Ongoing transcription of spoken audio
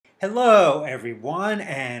Hello, everyone,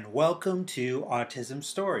 and welcome to Autism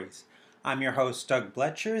Stories. I'm your host, Doug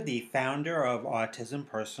Bletcher, the founder of Autism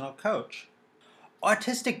Personal Coach.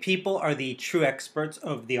 Autistic people are the true experts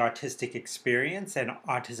of the autistic experience, and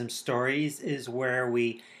Autism Stories is where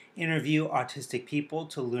we interview autistic people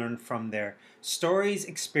to learn from their stories,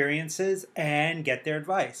 experiences, and get their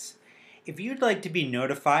advice. If you'd like to be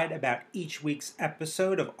notified about each week's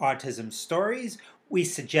episode of Autism Stories, we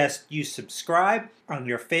suggest you subscribe on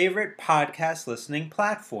your favorite podcast listening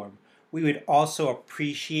platform. We would also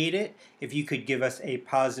appreciate it if you could give us a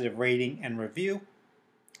positive rating and review,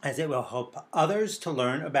 as it will help others to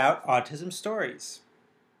learn about autism stories.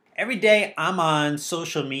 Every day I'm on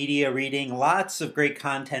social media reading lots of great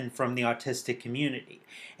content from the autistic community,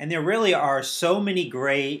 and there really are so many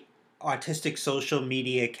great autistic social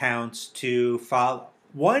media accounts to follow.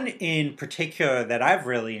 One in particular that I've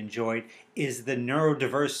really enjoyed is the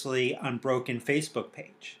Neurodiversity Unbroken Facebook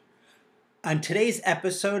page. On today's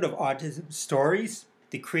episode of Autism Stories,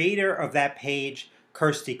 the creator of that page,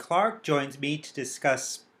 Kirsty Clark, joins me to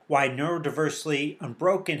discuss why Neurodiversity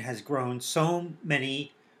Unbroken has grown so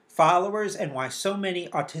many followers and why so many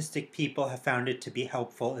autistic people have found it to be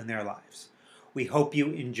helpful in their lives. We hope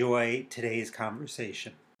you enjoy today's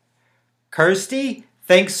conversation. Kirsty,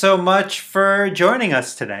 thanks so much for joining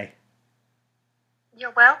us today.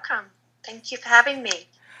 You're welcome. Thank you for having me.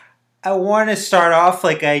 I want to start off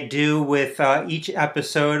like I do with each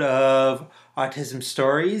episode of Autism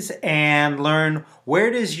Stories and learn,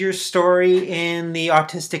 where does your story in the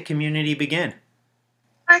autistic community begin?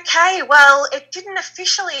 Okay, well, it didn't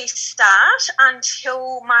officially start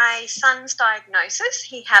until my son's diagnosis.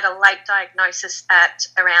 He had a late diagnosis at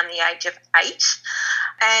around the age of 8,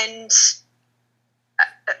 and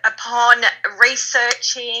upon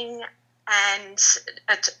researching and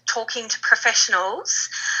talking to professionals,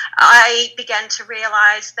 I began to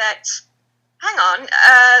realise that, hang on,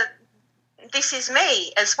 this is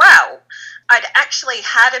me as well. I'd actually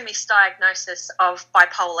had a misdiagnosis of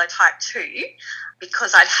bipolar type 2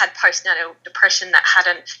 because I'd had postnatal depression that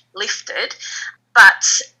hadn't lifted.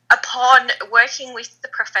 But upon working with the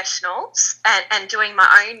professionals and doing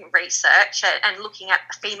my own research and looking at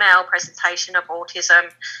the female presentation of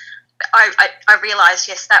autism, I realised,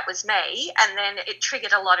 yes, that was me, and then it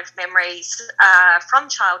triggered a lot of memories from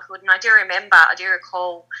childhood. And I do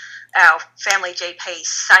recall our family GP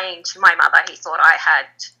saying to my mother he thought I had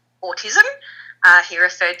autism. He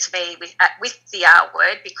referred to me with the R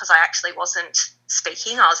word because I actually wasn't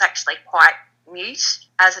speaking. I was actually quite mute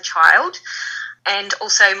as a child. And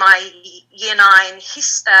also my Year 9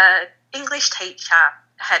 English teacher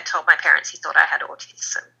had told my parents he thought I had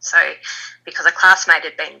autism, so because a classmate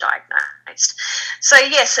had been diagnosed. So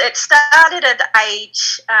yes, it started at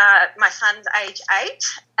my son's age 8,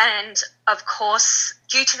 and of course,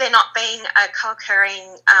 due to there not being a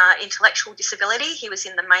co-occurring intellectual disability, he was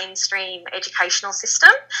in the mainstream educational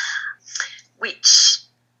system, which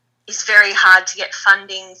is very hard to get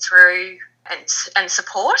funding through and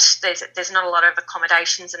support. There's not a lot of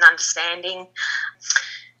accommodations and understanding.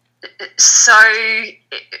 So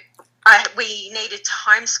we needed to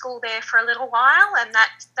homeschool there for a little while, and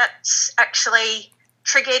that's actually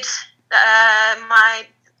triggered my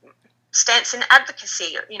stance in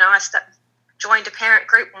advocacy. You know, I joined a parent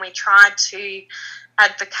group and we tried to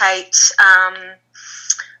advocate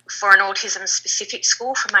for an autism-specific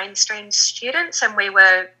school for mainstream students, and we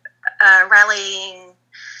were rallying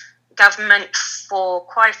government for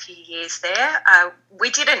quite a few years there. We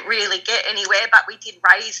didn't really get anywhere, but we did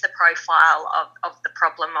raise the profile of the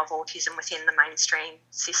problem of autism within the mainstream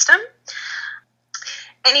system.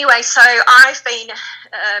 Anyway, so I've been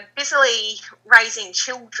busily raising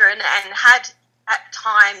children and had at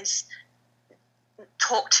times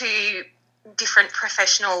talked to different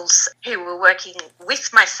professionals who were working with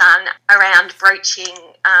my son around broaching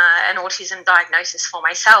an autism diagnosis for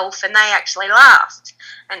myself, and they actually laughed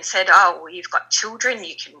and said, "Oh, well, you've got children,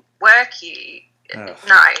 you can work,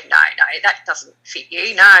 no, that doesn't fit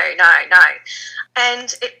you, no.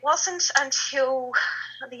 And it wasn't until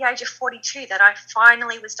the age of 42 that I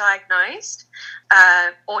finally was diagnosed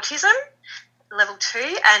autism level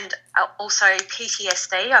 2 and also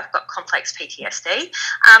PTSD. I've got complex PTSD,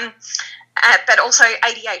 but also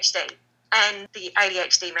ADHD, and the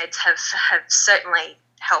ADHD meds have certainly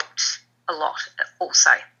helped a lot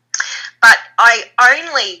also. But I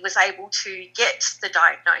only was able to get the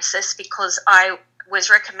diagnosis because I was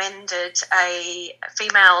recommended a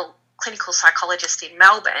female clinical psychologist in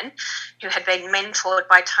Melbourne who had been mentored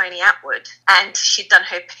by Tony Atwood, and she'd done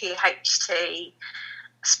her PhD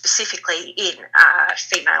specifically in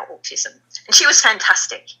female autism. And she was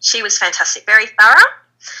fantastic. Very thorough.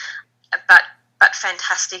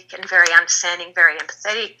 fantastic and very understanding, very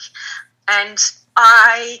empathetic. And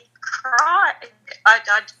I cried. I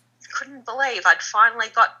couldn't believe I'd finally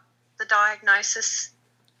got the diagnosis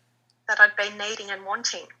that I'd been needing and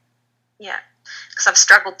wanting. Yeah, because I've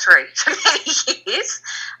struggled through for many years,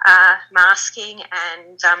 masking,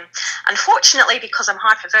 and unfortunately, because I'm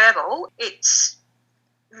hyperverbal, it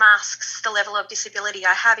masks the level of disability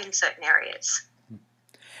I have in certain areas.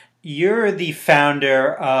 You're the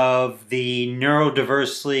founder of the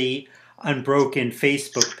Neurodiversely Unbroken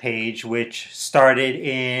Facebook page, which started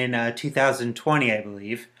in 2020, I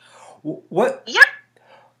believe. What? Yep.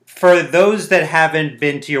 For those that haven't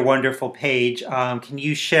been to your wonderful page, can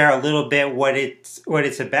you share a little bit what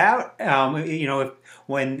it's about?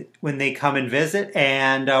 When they come and visit,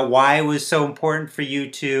 and why it was so important for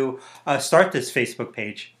you to start this Facebook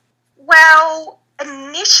page. Well,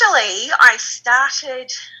 initially I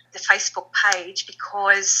started the Facebook page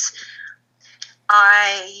because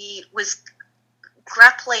I was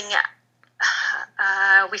grappling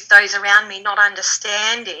with those around me not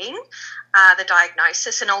understanding the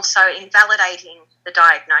diagnosis, and also invalidating the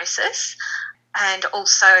diagnosis, and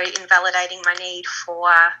also invalidating my need for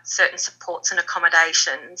certain supports and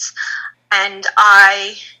accommodations. And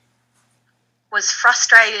I was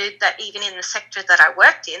frustrated that even in the sector that I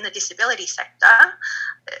worked in, the disability sector,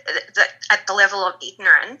 that at the level of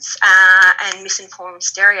ignorance and misinformed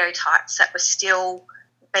stereotypes that were still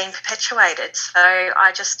being perpetuated. So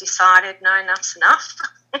I just decided, no, enough's enough.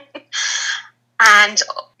 And,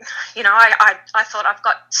 I thought I've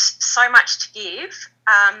got so much to give,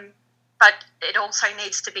 but it also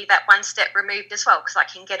needs to be that one step removed as well, because I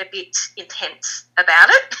can get a bit intense about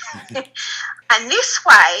it. And this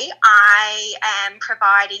way I am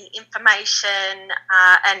providing information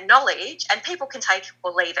and knowledge, and people can take it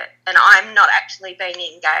or leave it. And I'm not actually being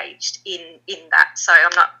engaged in that, so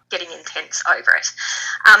I'm not getting intense over it.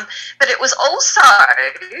 But it was also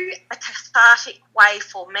a cathartic way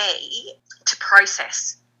for me to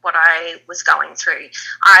process what I was going through.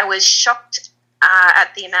 I was shocked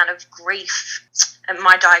at the amount of grief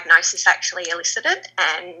my diagnosis actually elicited,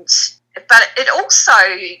 but it also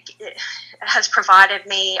has provided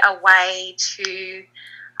me a way to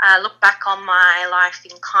look back on my life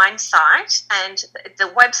in hindsight, and the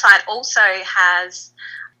website also has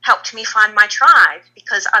helped me find my tribe,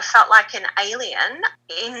 because I felt like an alien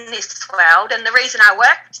in this world. And the reason I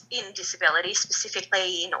worked in disability,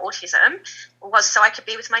 specifically in autism, was so I could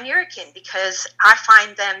be with my neurokin, because I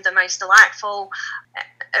find them the most delightful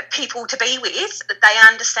people to be with. They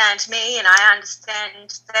understand me and I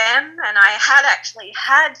understand them. And I had actually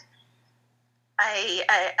had a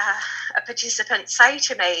participant say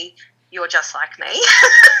to me, "You're just like me."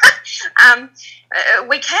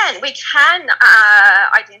 We can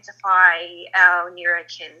identify our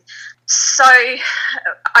neurokin. So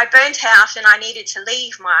I burnt out and I needed to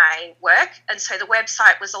leave my work, and so the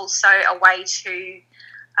website was also a way to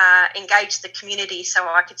engage the community, so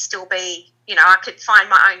I could still be, I could find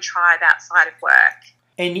my own tribe outside of work.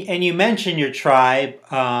 And you mentioned your tribe,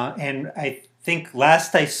 and I think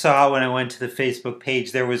last I saw when I went to the Facebook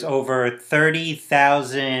page, there was over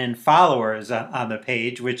 30,000 followers on the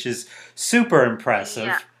page, which is super impressive.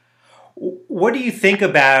 Yeah. What do you think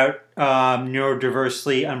about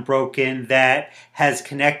Neurodiversely Unbroken that has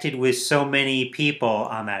connected with so many people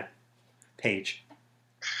on that page?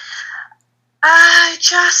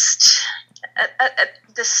 Just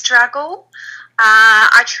the struggle.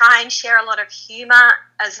 I try and share a lot of humour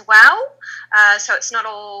as well, so it's not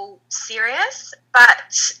all serious,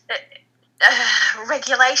 but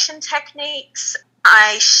regulation techniques.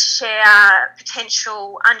 I share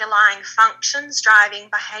potential underlying functions driving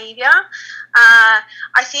behaviour. I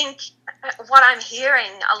think what I'm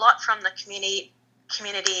hearing a lot from the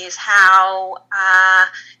community is how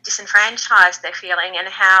disenfranchised they're feeling, and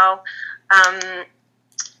how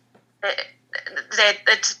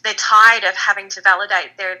they're tired of having to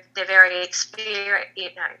validate their very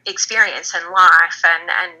experience and life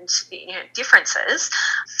and differences,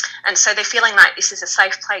 and so they're feeling like this is a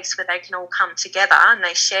safe place where they can all come together, and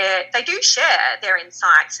they do share their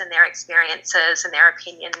insights and their experiences and their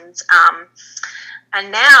opinions.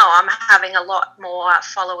 And now I'm having a lot more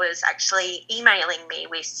followers actually emailing me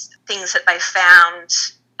with things that they found,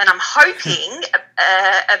 and I'm hoping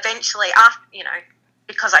eventually, after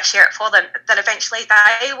because I share it for them, that eventually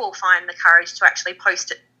they will find the courage to actually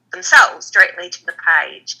post it themselves directly to the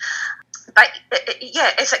page. But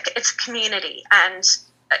it's a community, and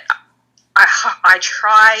I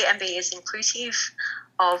try and be as inclusive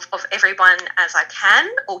of everyone as I can,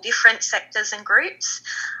 all different sectors and groups.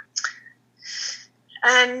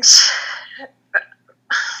 And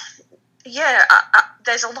Yeah,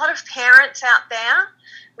 there's a lot of parents out there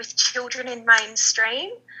with children in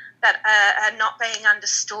mainstream that are not being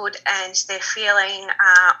understood, and they're feeling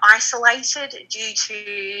isolated due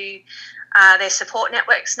to their support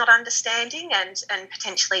networks not understanding and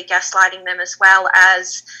potentially gaslighting them, as well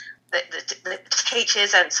as the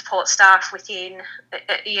teachers and support staff within,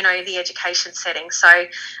 the education setting. So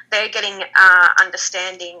they're getting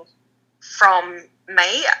understanding from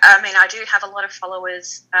me. I mean, I do have a lot of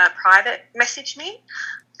followers private message me,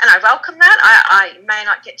 and I welcome that. I may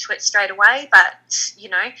not get to it straight away, but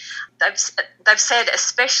they've said,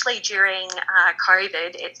 especially during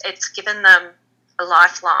COVID, it's given them a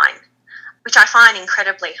lifeline, which I find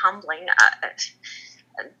incredibly humbling.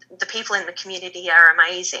 The people in the community are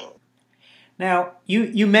amazing. Now,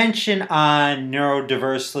 you mentioned on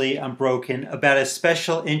Neurodiversely Unbroken about a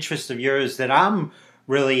special interest of yours that I'm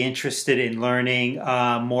really interested in learning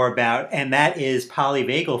more about, and that is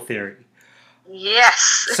polyvagal theory.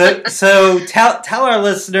 Yes. So tell our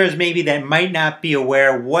listeners maybe that might not be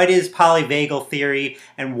aware, what is polyvagal theory,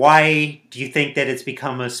 and why do you think that it's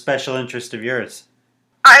become a special interest of yours?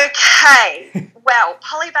 Okay. Well,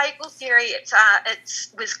 polyvagal theory, it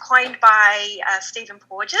was coined by Stephen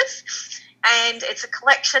Porges, and it's a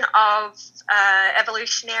collection of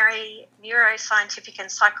evolutionary, neuroscientific and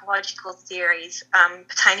psychological theories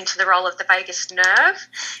pertaining to the role of the vagus nerve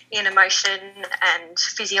in emotion and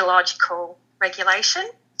physiological regulation.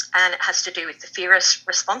 And it has to do with the fear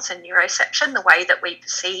response and neuroception, the way that we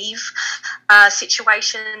perceive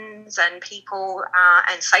situations and people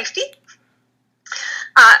and safety.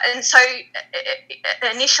 And so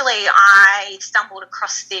initially I stumbled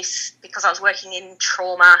across this because I was working in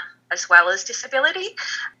trauma as well as disability,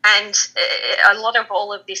 and a lot of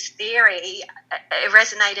all of this theory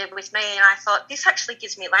resonated with me, and I thought, this actually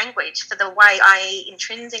gives me language for the way I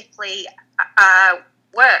intrinsically have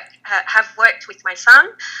worked with my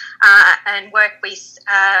son and work with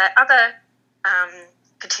other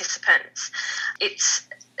participants. It's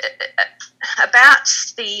about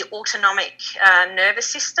the autonomic nervous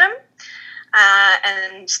system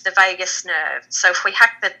and the vagus nerve. So if we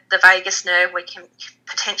hack the vagus nerve, we can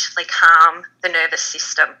potentially calm the nervous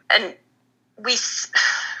system. And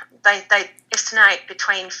they estimate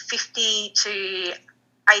between 50 to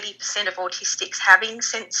 80% of autistics having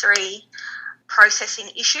sensory processing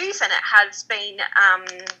issues, and it has been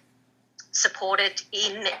supported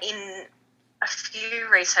in a few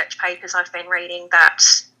research papers I've been reading, that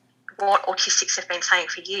what autistics have been saying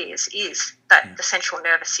for years is that the central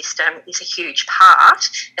nervous system is a huge part.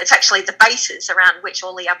 It's actually the basis around which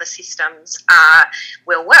all the other systems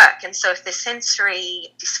will work. And so if there's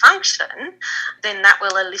sensory dysfunction, then that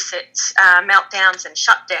will elicit meltdowns and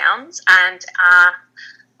shutdowns, and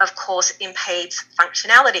of course impedes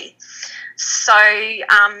functionality. So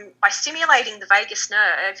by stimulating the vagus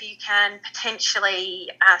nerve, you can potentially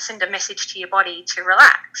send a message to your body to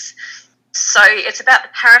relax. So it's about the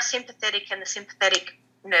parasympathetic and the sympathetic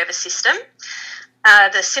nervous system.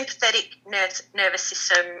 The sympathetic nervous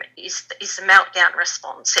system is the meltdown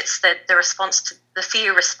response. It's the response to the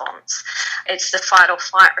fear response. It's the fight or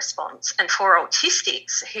flight response. And for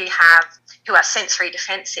autistics who are sensory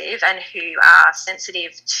defensive and who are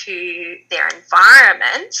sensitive to their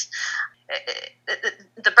environment,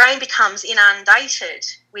 the brain becomes inundated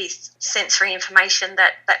with sensory information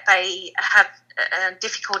that they have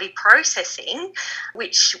difficulty processing,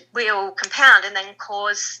 which will compound and then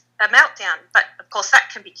cause a meltdown. But of course that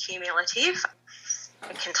can be cumulative.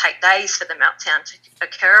 It can take days for the meltdown to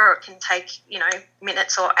occur, or it can take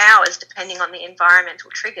minutes or hours depending on the environmental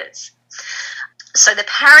triggers. So the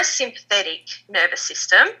parasympathetic nervous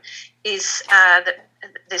system is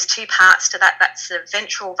there's two parts to that. That's the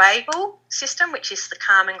ventral vagal system, which is the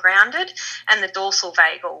calm and grounded, and the dorsal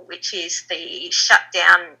vagal, which is the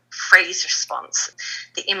shutdown freeze response,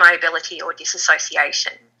 the immobility or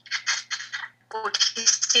disassociation.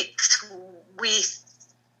 Autistics with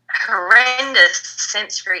horrendous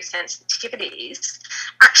sensory sensitivities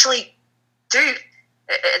actually do,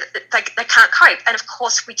 they can't cope. And of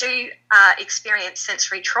course we do experience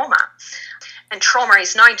sensory trauma, and trauma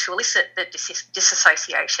is known to elicit the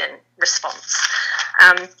disassociation response.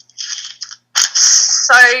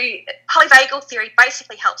 So polyvagal theory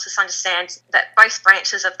basically helps us understand that both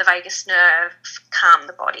branches of the vagus nerve calm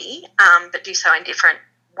the body, but do so in different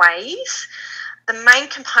ways. The main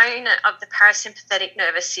component of the parasympathetic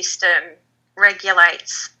nervous system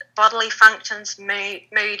regulates bodily functions,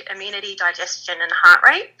 mood, immunity, digestion and heart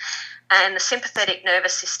rate. And the sympathetic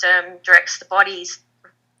nervous system directs the body's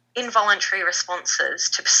involuntary responses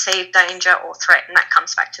to perceived danger or threat, and that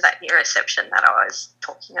comes back to that neuroception that I was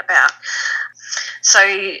talking about. So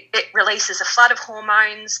it releases a flood of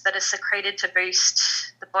hormones that are secreted to boost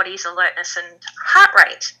the body's alertness and heart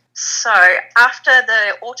rate. So after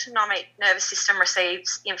the autonomic nervous system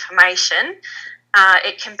receives information,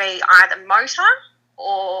 it can be either motor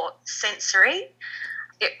or sensory.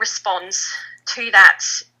 It responds to that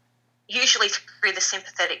usually through the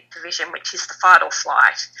sympathetic division, which is the fight or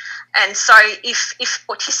flight. And so if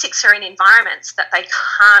autistics are in environments that they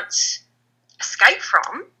can't escape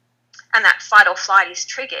from, and that fight or flight is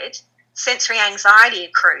triggered, sensory anxiety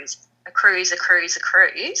accrues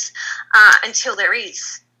until there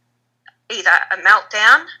is either a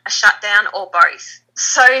meltdown, a shutdown, or both.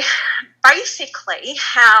 So basically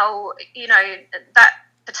how, that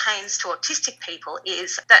pertains to autistic people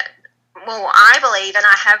is that, well, I believe, and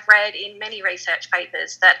I have read in many research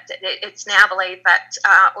papers, that it's now believed that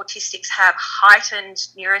autistics have heightened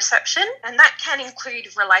neuroception, and that can include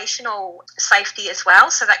relational safety as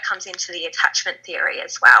well. So that comes into the attachment theory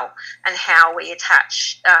as well, and how we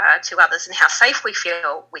attach to others and how safe we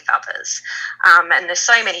feel with others. And there's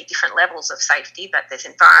so many different levels of safety, but there's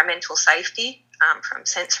environmental safety, from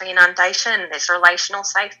sensory inundation, there's relational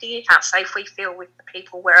safety, how safe we feel with the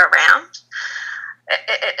people we're around.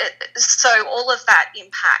 So all of that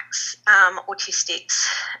impacts autistics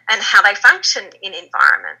and how they function in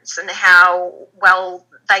environments and how well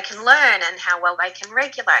they can learn and how well they can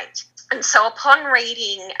regulate. And so upon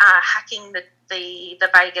reading Hacking the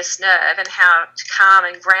Vagus Nerve and how to calm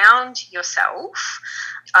and ground yourself,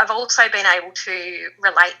 I've also been able to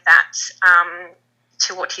relate that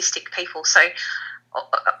to autistic people. So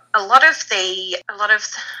a lot of the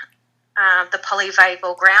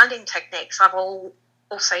polyvagal grounding techniques I've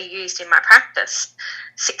also used in my practice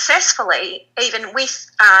successfully, even with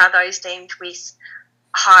those deemed with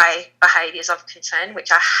high behaviours of concern,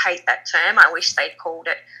 which I hate that term. I wish they'd called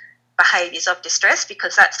it behaviours of distress,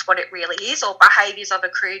 because that's what it really is, or behaviours of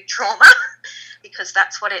accrued trauma, because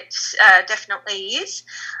that's what it definitely is.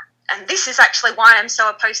 And this is actually why I'm so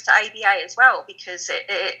opposed to ABA as well, because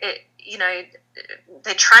it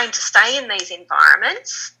they're trained to stay in these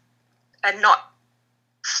environments and not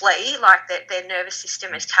flee like their nervous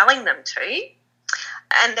system is telling them to.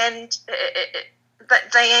 And then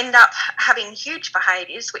they end up having huge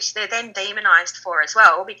behaviours, which they're then demonised for as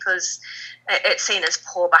well, because it's seen as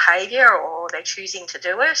poor behaviour or they're choosing to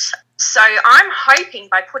do it. So I'm hoping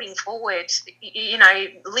by putting forward,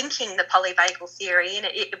 linking the polyvagal theory, and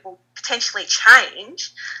it will potentially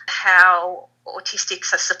change how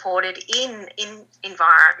autistics are supported in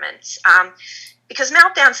environments. Because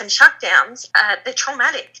meltdowns and shutdowns, they're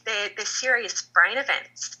traumatic. They're serious brain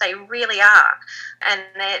events. They really are. And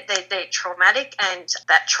they're traumatic, and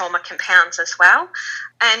that trauma compounds as well.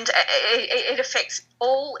 And it affects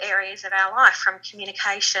all areas of our life, from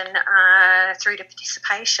communication through to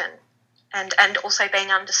participation and also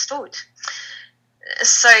being understood.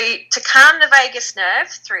 So to calm the vagus nerve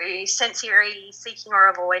through sensory seeking or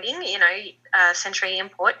avoiding, sensory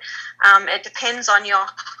input, it depends on your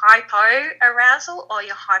hypoarousal or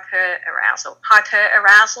your hyperarousal.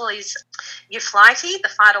 Hyperarousal is your flighty, the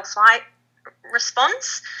fight or flight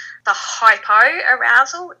response. The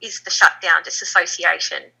hypoarousal is the shutdown,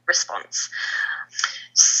 disassociation response.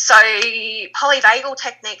 So polyvagal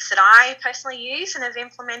techniques that I personally use and have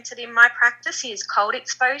implemented in my practice is cold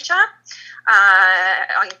exposure.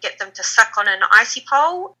 I get them to suck on an icy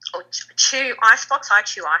pole or chew ice blocks. I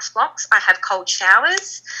chew ice blocks. I have cold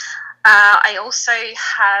showers. I also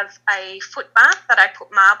have a foot bath that I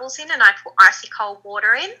put marbles in, and I put icy cold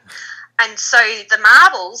water in. And so the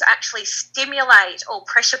marbles actually stimulate all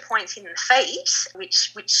pressure points in the feet,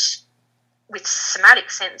 which with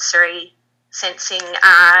somatic sensory sensing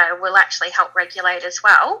will actually help regulate as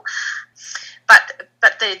well. But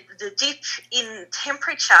the dip in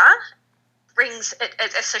temperature brings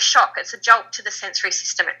it's a shock, it's a jolt to the sensory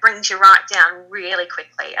system. It brings you right down really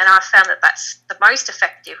quickly, and I've found that that's the most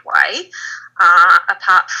effective way,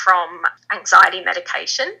 apart from anxiety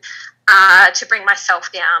medication, to bring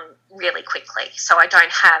myself down really quickly, so I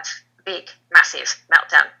don't have big massive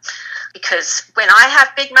meltdown. Because when I have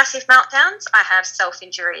big massive meltdowns, I have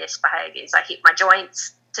self-injurious behaviours. I hit my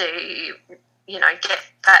joints to get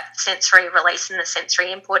that sensory release and the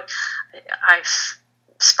sensory input. I've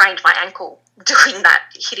sprained my ankle doing that,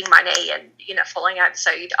 hitting my knee and falling over.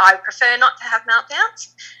 So I prefer not to have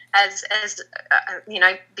meltdowns, as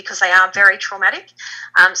because they are very traumatic.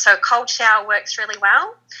 So a cold shower works really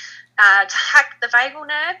well. To hack the vagal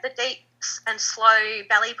nerve, the deep and slow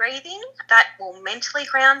belly breathing, that will mentally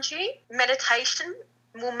ground you. Meditation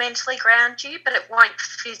will mentally ground you, but it won't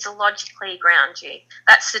physiologically ground you.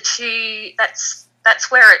 That's the two.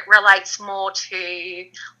 That's where it relates more to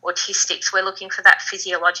autistics. We're looking for that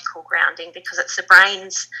physiological grounding because it's the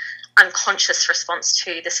brain's unconscious response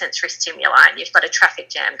to the sensory stimuli, and you've got a traffic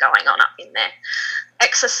jam going on up in there.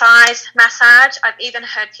 Exercise, massage. I've even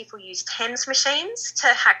heard people use TENS machines to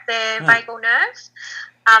hack their vagal nerve.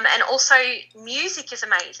 And also music is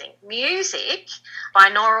amazing. Music,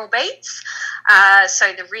 binaural beats.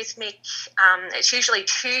 So the rhythmic, it's usually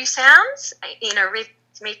two sounds in a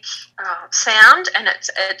rhythmic sound, and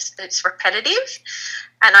it's repetitive.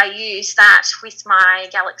 And I use that with my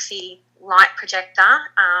Galaxy light projector,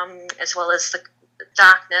 as well as the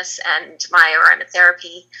darkness and my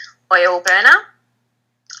aromatherapy oil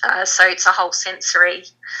burner. So it's a whole sensory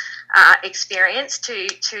experience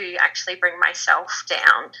to actually bring myself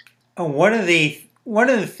down. One of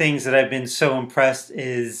the things that I've been so impressed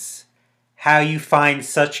is how you find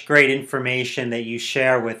such great information that you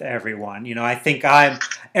share with everyone. You know, I think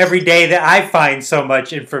every day that I find so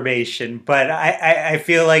much information, but I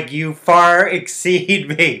feel like you far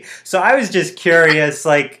exceed me. So I was just curious,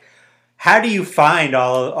 like, how do you find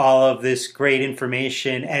all of this great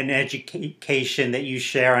information and education that you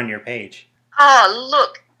share on your page? Oh,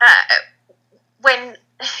 look, when,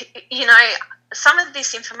 some of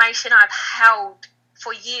this information I've held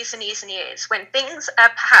for years and years and years. When things are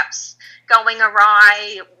perhaps going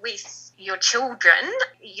awry with your children,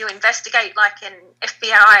 you investigate like an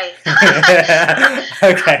FBI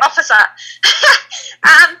officer.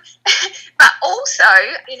 But also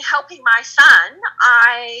in helping my son,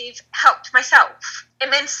 I've helped myself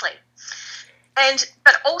immensely.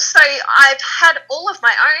 But also I've had all of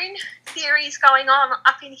my own theories going on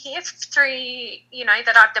up in here through,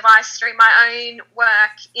 that I've devised through my own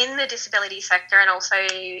work in the disability sector and also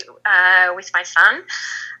with my son.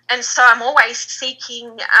 And so I'm always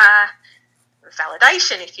seeking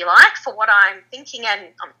validation, if you like, for what I'm thinking. And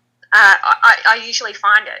I usually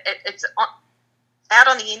find it's out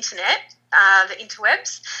on the internet, the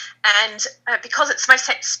interwebs. And because it's my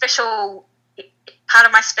part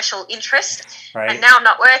of my special interest, right, and now I'm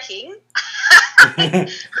not working, I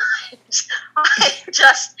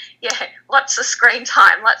just, lots of screen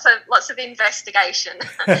time, lots of investigation.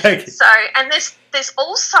 So, and there's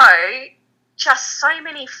also just so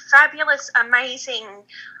many fabulous, amazing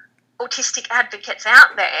autistic advocates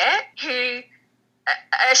out there who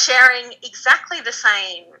are sharing exactly the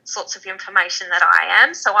same sorts of information that I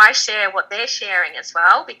am. So I share what they're sharing as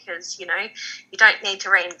well, because, you don't need to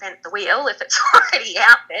reinvent the wheel if it's already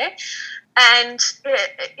out there. And,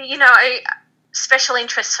 special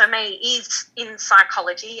interest for me is in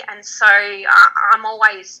psychology. And so I'm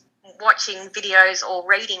always watching videos or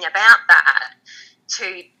reading about that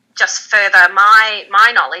to just further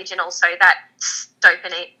my knowledge, and also that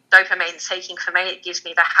dopamine seeking for me. It gives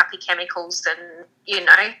me the happy chemicals and,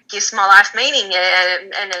 gives my life meaning,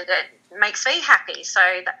 and it makes me happy. So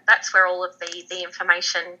that's where all of the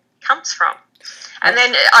information comes from. And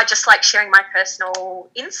then I just like sharing my personal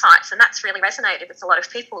insights, and that's really resonated with a lot of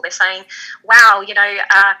people. They're saying, wow,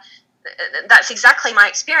 that's exactly my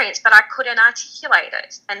experience, but I couldn't articulate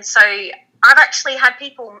it. And so I've actually had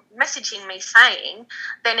people messaging me saying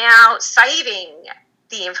they're now saving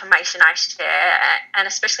the information I share, and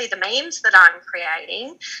especially the memes that I'm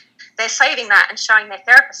creating. They're saving that and showing their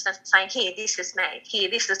therapist and saying, here, this is me. Here,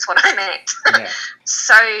 this is what I meant. Yeah.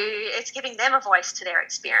 So it's giving them a voice to their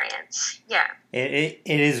experience. Yeah. It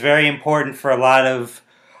is very important for a lot of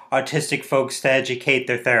autistic folks to educate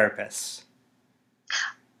their therapists.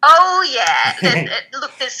 Oh, yeah.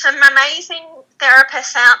 Look, there's some amazing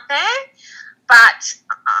therapists out there, but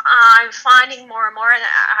I'm finding more and more, and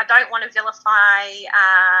I don't want to vilify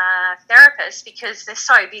therapists because they're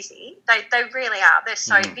so busy. They really are. They're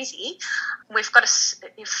so busy. We've got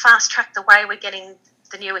to fast track the way we're getting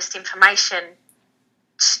the newest information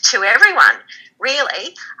to everyone,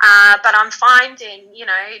 really. But I'm finding,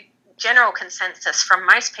 general consensus from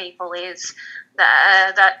most people is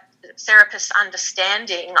that therapists'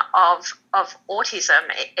 understanding of autism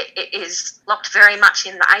is locked very much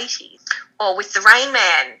in the 80s, or with the Rain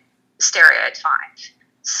Man stereotype.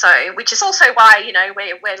 So, which is also why,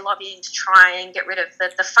 we're lobbying to try and get rid of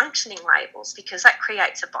the functioning labels, because that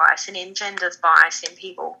creates a bias and engenders bias in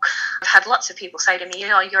people. I've had lots of people say to me,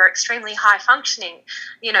 you're extremely high functioning,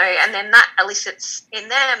 and then that elicits in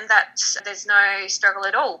them that there's no struggle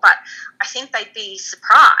at all. But I think they'd be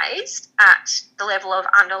surprised at the level of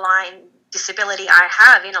underlying disability I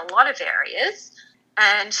have in a lot of areas.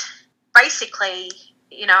 And basically,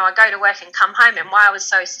 I go to work and come home, and why I was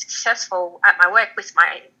so successful at my work with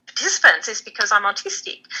my participants is because I'm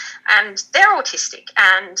autistic and they're autistic,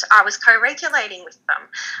 and I was co-regulating with them,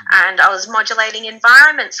 and I was modulating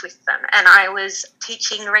environments with them, and I was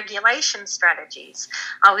teaching regulation strategies.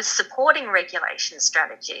 I was supporting regulation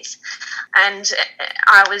strategies, and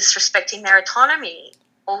I was respecting their autonomy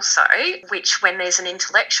also, which when there's an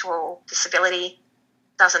intellectual disability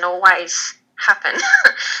doesn't always happen,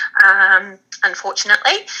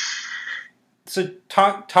 unfortunately. So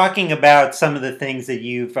talking about some of the things that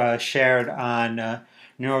you've shared on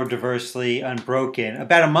Neurodiversity Unbroken,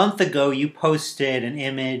 about a month ago you posted an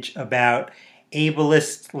image about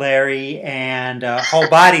ableist Larry and whole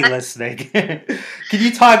body listening. Can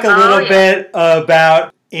you talk a little bit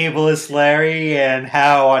about ableist Larry and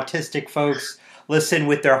how autistic folks listen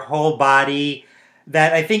with their whole body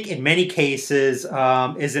that I think in many cases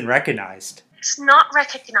isn't recognized? It's not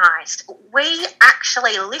recognized. We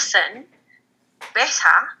actually listen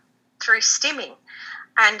better through stimming,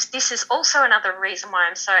 and this is also another reason why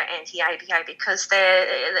I'm so anti-ABA, because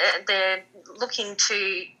they're looking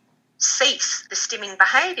to cease the stimming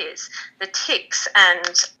behaviours, the tics and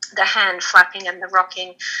the hand flapping and the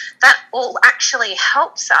rocking. That all actually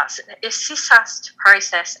helps us, it assists us to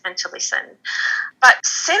process and to listen. But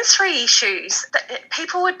sensory issues,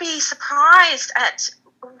 people would be surprised at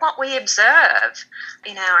what we observe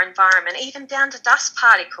in our environment, even down to dust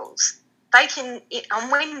particles. They can, on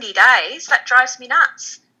windy days, that drives me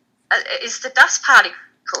nuts, is the dust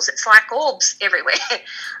particles. It's like orbs everywhere.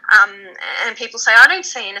 And people say, I don't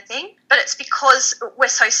see anything. But it's because we're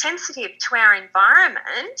so sensitive to our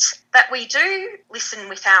environment that we do listen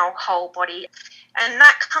with our whole body. And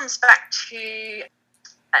that comes back to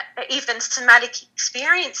even somatic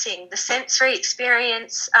experiencing, the sensory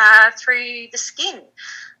experience through the skin,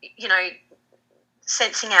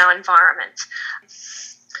 sensing our environment.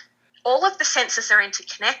 All of the senses are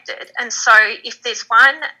interconnected, and so if there's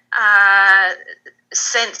one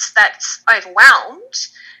sense that's overwhelmed,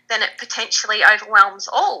 then it potentially overwhelms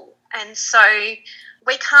all. And so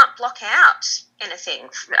we can't block out anything.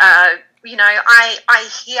 I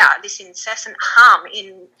hear this incessant hum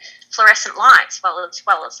in fluorescent lights, well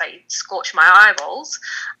as they scorch my eyeballs.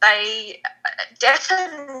 They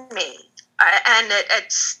deafen me. And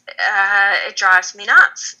it drives me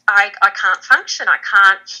nuts. I can't function, I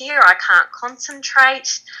can't hear, I can't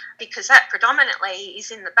concentrate, because that predominantly is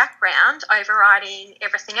in the background overriding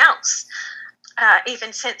everything else.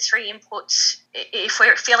 Even sensory input, if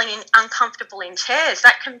we're feeling uncomfortable in chairs,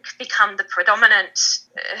 that can become the predominant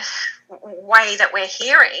way that we're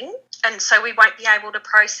hearing, and so we won't be able to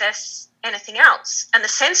process anything else. And the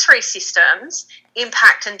sensory systems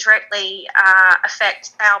impact and directly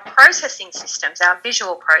affect our processing systems, our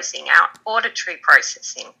visual processing, our auditory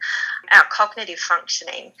processing, our cognitive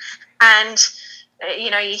functioning. And,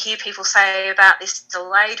 you hear people say about this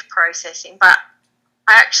delayed processing, but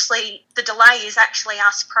the delay is actually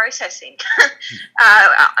us processing.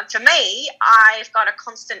 For me, I've got a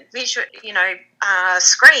constant visual,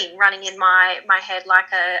 screen running in my head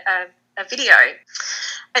like a video.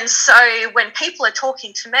 And so when people are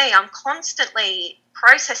talking to me, I'm constantly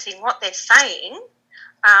processing what they're saying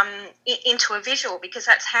into a visual, because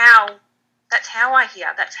that's how I hear.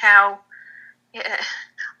 That's how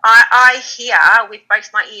I hear with both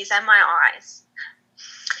my ears and my eyes.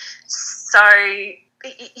 So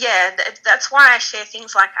yeah, that's why I share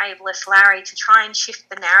things like Ableist Larry, to try and shift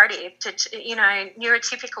the narrative to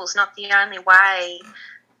neurotypical is not the only way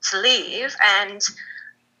to live, and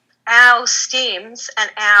our stims and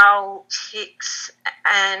our tics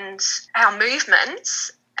and our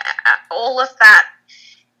movements, all of that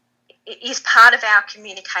is part of our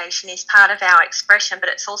communication, is part of our expression, but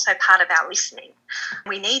it's also part of our listening.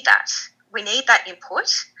 We need that. We need that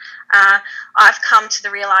input. I've come to the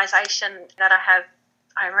realisation that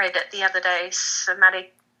I read it the other day,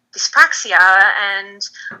 somatic dyspraxia, and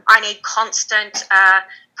I need constant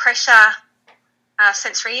pressure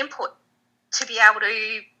sensory input to be able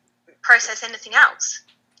to process anything else,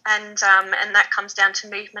 and that comes down to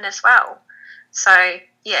movement as well. So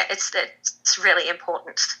yeah, it's really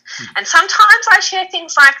important. And sometimes I share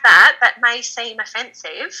things like that may seem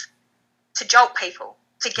offensive to jolt people,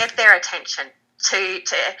 to get their attention, to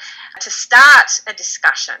start a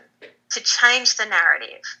discussion, to change the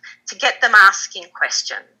narrative, to get them asking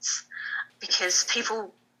questions, because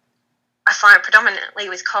people, I find predominantly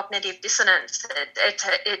with cognitive dissonance,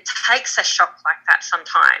 it takes a shock like that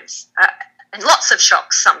sometimes, and lots of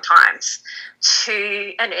shocks sometimes,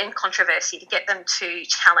 and controversy, to get them to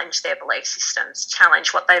challenge their belief systems,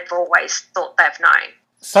 challenge what they've always thought they've known.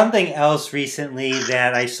 Something else recently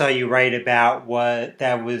that I saw you write about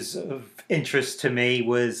that was interest to me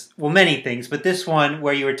was, well, many things, but this one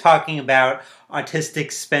where you were talking about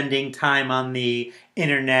autistics spending time on the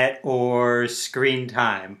internet or screen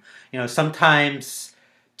time. Sometimes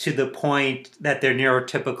to the point that their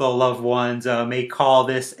neurotypical loved ones may call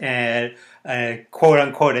this a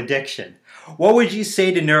quote-unquote addiction. What would you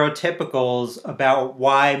say to neurotypicals about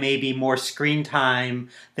why maybe more screen time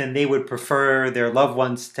than they would prefer their loved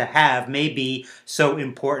ones to have may be so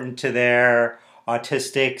important to their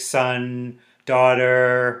autistic son,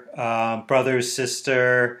 daughter, brother,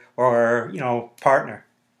 sister, or partner?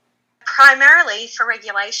 Primarily for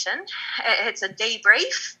regulation. It's a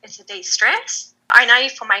debrief, it's a de-stress. I know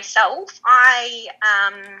for myself, I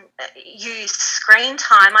use screen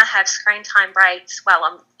time. I have screen time breaks. Well,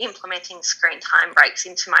 I'm implementing screen time breaks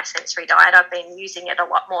into my sensory diet. I've been using it a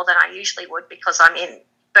lot more than I usually would because I'm in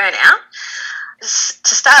burnout.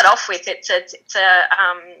 To start off with, it's a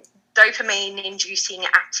dopamine-inducing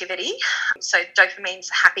activity. So dopamine's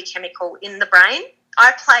a happy chemical in the brain.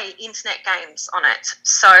 I play internet games on it.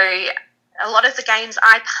 So a lot of the games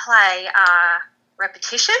I play are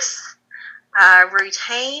repetitious,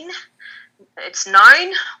 routine. It's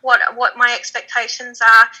known what my expectations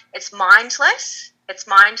are. It's mindless.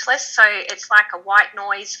 So it's like a white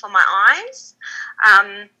noise for my eyes.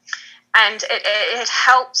 And it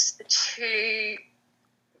helps to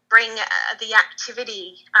bring the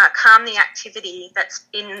activity, calm the activity that's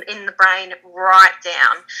in the brain right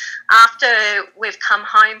down. After we've come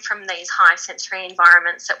home from these high sensory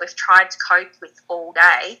environments that we've tried to cope with all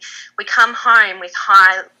day, we come home with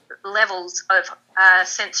high levels of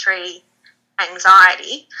sensory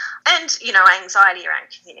anxiety and, anxiety around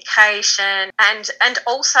communication and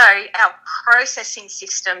also our processing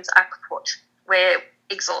systems are kaput. We're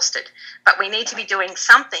exhausted, but we need to be doing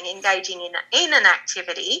something, engaging in an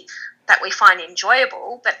activity that we find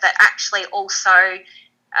enjoyable, but that actually also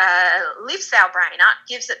lifts our brain up,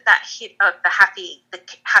 gives it that hit of the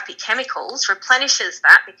happy chemicals, replenishes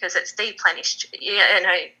that because it's deplenished,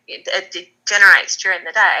 it degenerates during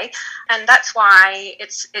the day, and that's why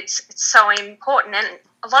it's so important. And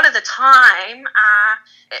a lot of the time,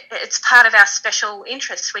 it's part of our special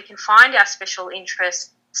interests. We can find our special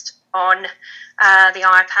interest on the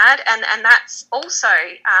iPad, and that's also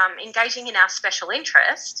engaging in our special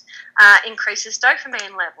interest increases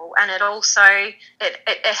dopamine level, and it also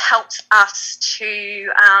it helps us to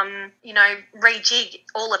rejig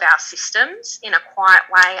all of our systems in a quiet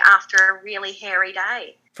way after a really hairy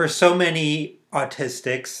day. For so many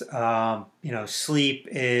autistics, sleep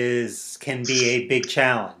can be a big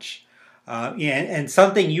challenge. And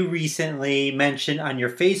something you recently mentioned on your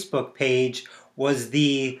Facebook page was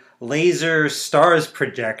the laser stars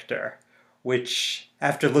projector, which,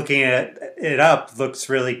 after looking it up, looks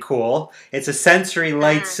really cool. It's a sensory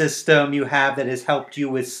light system you have that has helped you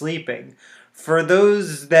with sleeping. For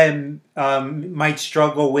those that might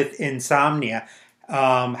struggle with insomnia,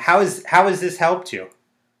 how has this helped you?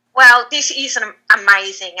 Well, this is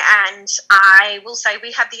amazing, and I will say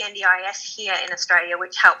we have the NDIS here in Australia,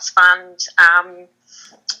 which helps fund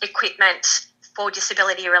equipment for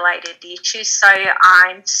disability-related issues. So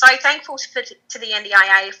I'm so thankful to the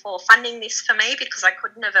NDIA for funding this for me because I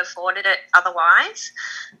couldn't have afforded it otherwise.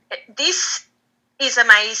 This is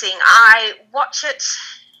amazing. I watch it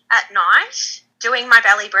at night, doing my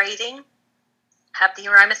belly breathing, have the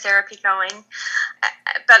aromatherapy going,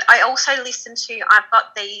 but I also I've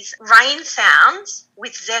got these rain sounds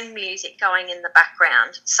with Zen music going in the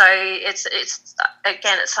background. So it's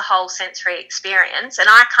a whole sensory experience, and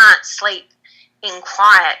I can't sleep in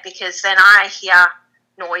quiet because then I hear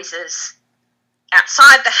noises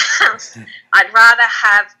outside the house. I'd rather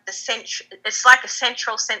have it's like a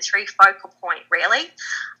central sensory focal point, really.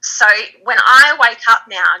 So when I wake up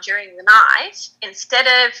now during the night, instead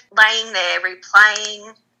of laying there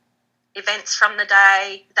replaying events from the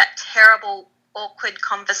day, that terrible awkward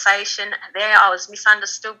conversation, I was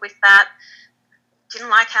misunderstood with that, didn't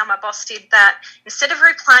like how my boss did that, instead of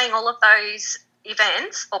replaying all of those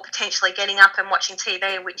events or potentially getting up and watching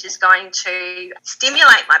TV, which is going to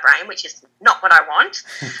stimulate my brain, which is not what I want,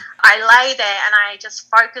 I lay there and I just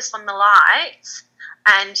focus on the lights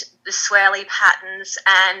and the swirly patterns,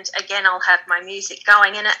 and again I'll have my music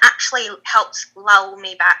going, and it actually helps lull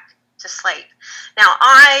me back to sleep. Now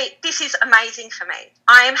this is amazing for me.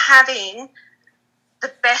 I am having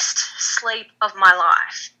the best sleep of my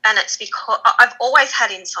life, and it's because I've always had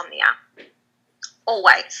insomnia,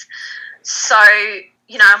 always. So,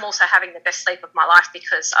 I'm also having the best sleep of my life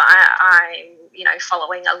because I'm,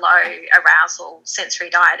 following a low arousal sensory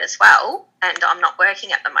diet as well, and I'm not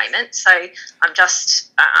working at the moment. So I'm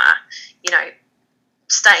just,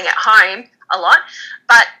 staying at home a lot.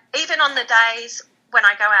 But even on the days when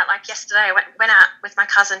I go out, like yesterday, I went out with my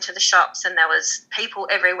cousin to the shops, and there was people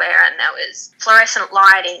everywhere, and there was fluorescent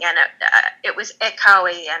lighting, and it was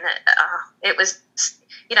echoey, and it was,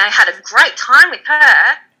 had a great time with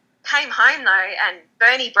her. Came home though, and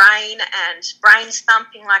burny brain and brain's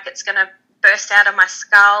thumping like it's going to burst out of my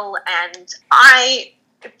skull, and I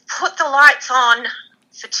put the lights on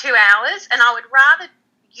for 2 hours, and I would rather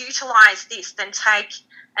utilise this than take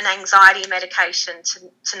an anxiety medication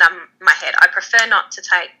to numb my head. I prefer not to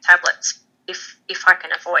take tablets if I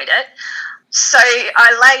can avoid it. So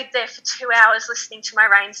I laid there for 2 hours listening to my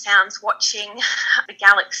rain sounds, watching the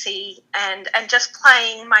galaxy, and just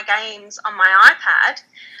playing my games on my iPad.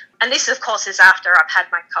 And this, of course, is after I've had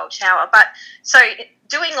my cold shower. But so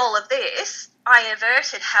doing all of this, I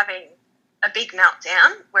averted having a big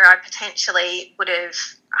meltdown where I potentially would have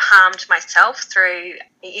harmed myself through,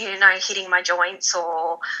 hitting my joints,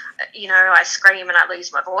 or, I scream and I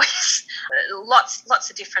lose my voice. Lots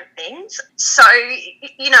of different things. So,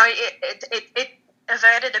 it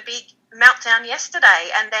averted a big meltdown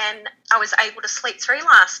yesterday, and then I was able to sleep through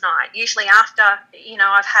last night. Usually after,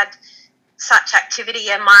 I've had such activity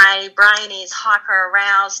and my brain is hyper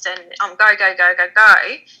aroused and I'm go,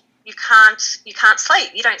 you can't sleep.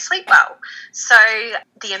 You don't sleep well. So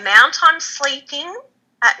the amount I'm sleeping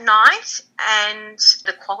at night and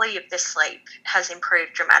the quality of the sleep has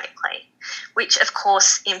improved dramatically, which of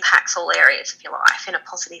course impacts all areas of your life in a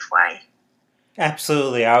positive way.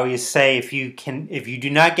 Absolutely. I always say if you do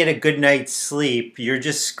not get a good night's sleep, you're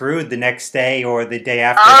just screwed the next day or the day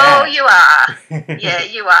after that. Oh, you are. Yeah,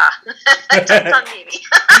 you are. Don't unmute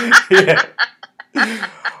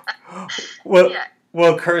me.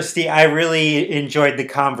 Well, Kirsty, I really enjoyed the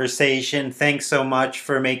conversation. Thanks so much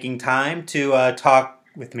for making time to talk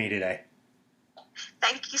with me today.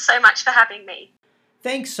 Thank you so much for having me.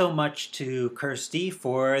 Thanks so much to Kirsty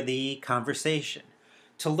for the conversation.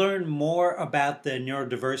 To learn more about the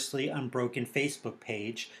Neurodiversity Unbroken Facebook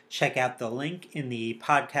page, check out the link in the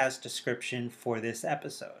podcast description for this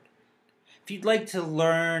episode. If you'd like to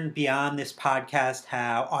learn beyond this podcast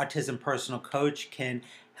how Autism Personal Coach can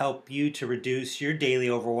help you to reduce your daily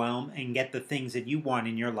overwhelm and get the things that you want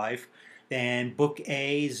in your life, then book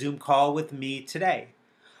a Zoom call with me today.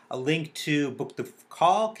 A link to book the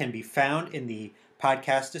call can be found in the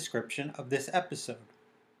podcast description of this episode.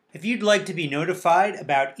 If you'd like to be notified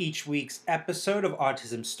about each week's episode of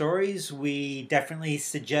Autism Stories, we definitely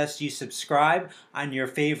suggest you subscribe on your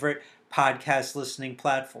favorite podcast listening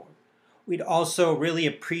platform. We'd also really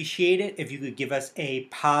appreciate it if you could give us a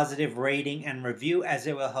positive rating and review, as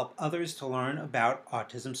it will help others to learn about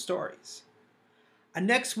Autism Stories. On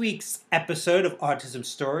next week's episode of Autism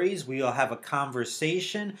Stories, we will have a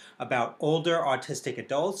conversation about older autistic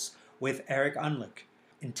adults with Eric Unlick.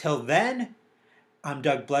 Until then, I'm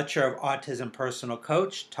Doug Bletcher of Autism Personal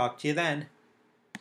Coach. Talk to you then.